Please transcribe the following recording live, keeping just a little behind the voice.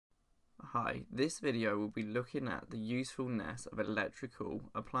Hi, this video will be looking at the usefulness of electrical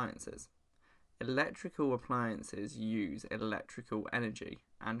appliances. Electrical appliances use electrical energy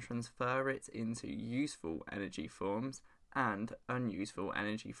and transfer it into useful energy forms and unuseful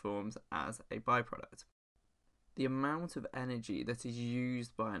energy forms as a byproduct. The amount of energy that is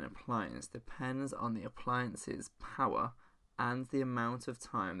used by an appliance depends on the appliance's power and the amount of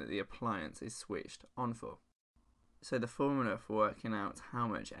time that the appliance is switched on for. So the formula for working out how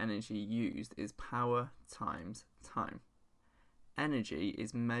much energy used is power times time. Energy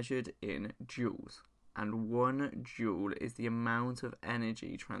is measured in joules, and 1 joule is the amount of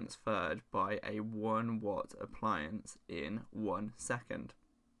energy transferred by a 1 watt appliance in 1 second.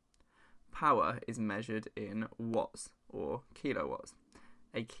 Power is measured in watts or kilowatts.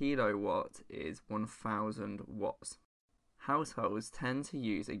 A kilowatt is 1000 watts. Households tend to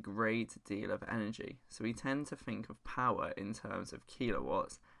use a great deal of energy, so we tend to think of power in terms of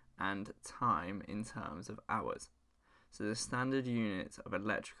kilowatts and time in terms of hours. So the standard unit of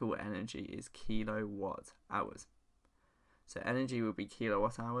electrical energy is kilowatt hours. So energy will be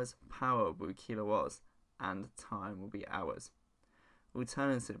kilowatt hours, power will be kilowatts, and time will be hours.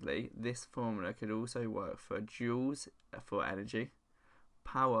 Alternatively, this formula could also work for joules for energy,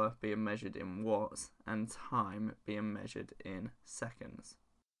 power being measured in watts, and time being measured in seconds.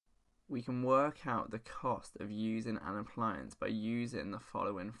 We can work out the cost of using an appliance by using the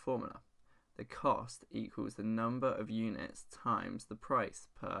following formula. The cost equals the number of units times the price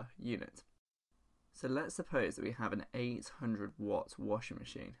per unit. So let's suppose that we have an 800 watt washing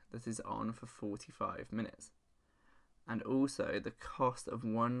machine that is on for 45 minutes. And also the cost of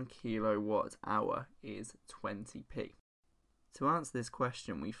 1 kilowatt hour is 20p. To answer this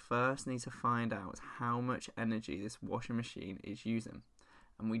question, we first need to find out how much energy this washing machine is using.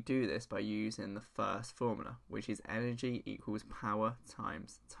 And we do this by using the first formula, which is energy equals power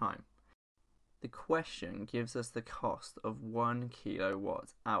times time. The question gives us the cost of 1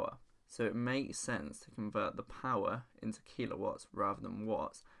 kilowatt hour, so it makes sense to convert the power into kilowatts rather than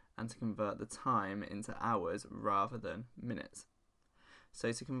watts, and to convert the time into hours rather than minutes.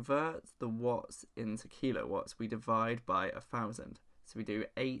 So to convert the watts into kilowatts, we divide by 1000. So we do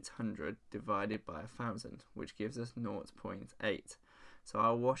 800 divided by 1000, which gives us 0.8. So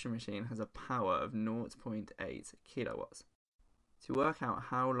our washing machine has a power of 0.8 kilowatts. To work out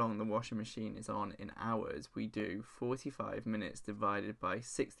how long the washing machine is on in hours, we do 45 minutes divided by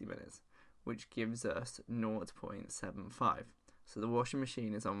 60 minutes, which gives us 0.75. So the washing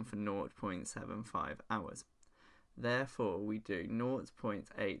machine is on for 0.75 hours. Therefore, we do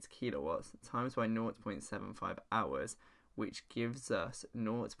 0.8 kilowatts times by 0.75 hours, which gives us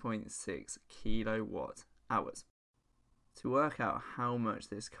 0.6 kilowatt hours. To work out how much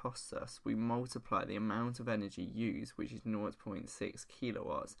this costs us, we multiply the amount of energy used, which is 0.6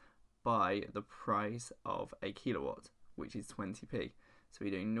 kilowatts, by the price of a kilowatt, which is 20p. So we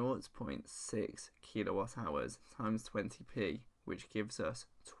do 0.6 kilowatt hours times 20p, which gives us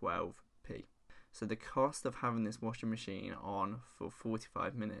 12p. So the cost of having this washing machine on for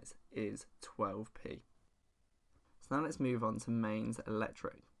 45 minutes is 12p. So now let's move on to mains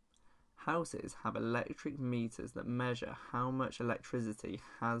electric. Houses have electric meters that measure how much electricity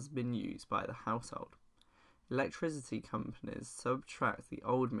has been used by the household. Electricity companies subtract the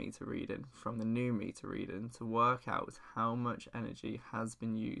old meter reading from the new meter reading to work out how much energy has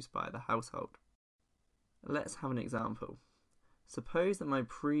been used by the household. Let's have an example. Suppose that my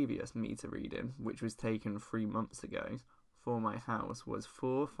previous meter reading, which was taken 3 months ago, for my house was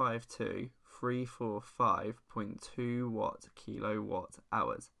 452,345.2 watt kilowatt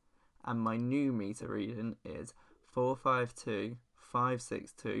hours, and my new meter reading is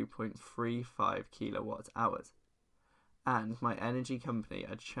 452,562.35 kilowatt hours, and my energy company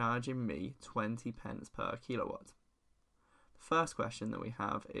are charging me 20 pence per kilowatt. The first question that we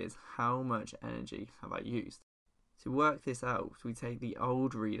have is, how much energy have I used? To work this out, we take the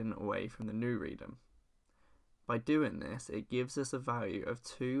old reading away from the new reading. By doing this, it gives us a value of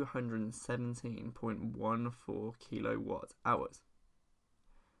 217.14 kilowatt hours.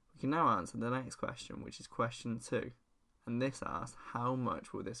 We can now answer the next question, which is question 2, and this asks, how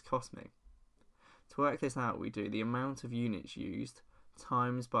much will this cost me? To work this out, we do the amount of units used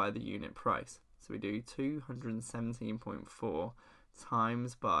times by the unit price. So we do 217.4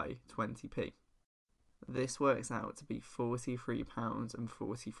 times by 20p. This works out to be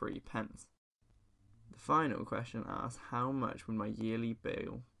 £43.43. The final question asks, how much would my yearly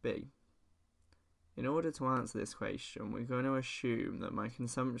bill be? In order to answer this question, we're going to assume that my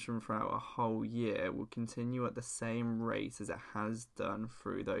consumption throughout a whole year will continue at the same rate as it has done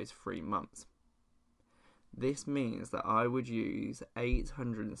through those 3 months. This means that I would use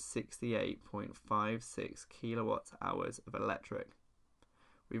 868.56 kilowatt hours of electric.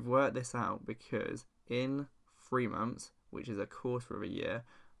 We've worked this out because in 3 months, which is a quarter of a year,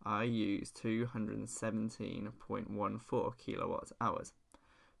 I use 217.14 kilowatt hours.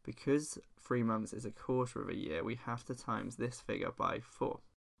 Because 3 months is a quarter of a year, we have to times this figure by 4.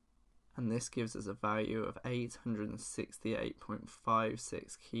 And this gives us a value of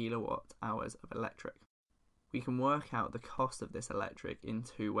 868.56 kilowatt hours of electric. We can work out the cost of this electric in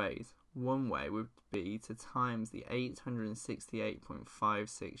 2 ways. One way would be to times the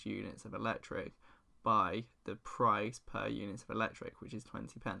 868.56 units of electric by the price per unit of electric, which is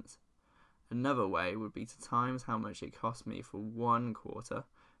 20 pence. Another way would be to times how much it cost me for 1 quarter,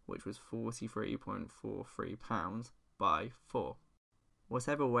 which was £43.43, by 4.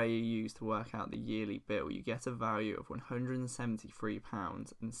 Whatever way you use to work out the yearly bill, you get a value of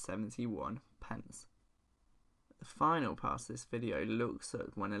 £173.71. The final part of this video looks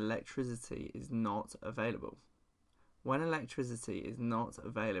at when electricity is not available. When electricity is not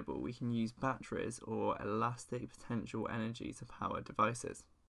available, we can use batteries or elastic potential energy to power devices.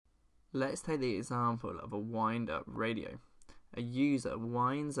 Let's take the example of a wind-up radio. A user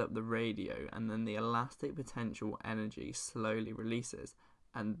winds up the radio and then the elastic potential energy slowly releases,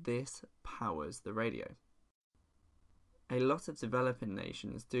 and this powers the radio. A lot of developing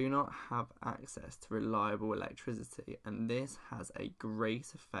nations do not have access to reliable electricity, and this has a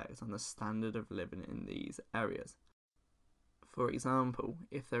great effect on the standard of living in these areas. For example,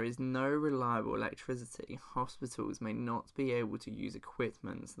 if there is no reliable electricity, hospitals may not be able to use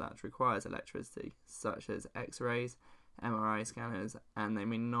equipment that requires electricity, such as X-rays, MRI scanners, and they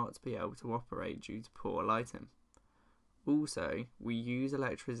may not be able to operate due to poor lighting. Also, we use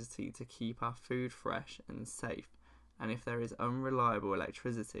electricity to keep our food fresh and safe, and if there is unreliable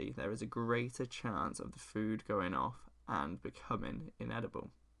electricity, there is a greater chance of the food going off and becoming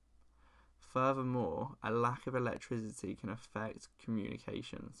inedible. Furthermore, a lack of electricity can affect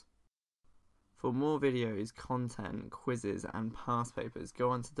communications. For more videos, content, quizzes and past papers, go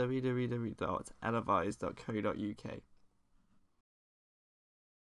on to www.elevise.co.uk.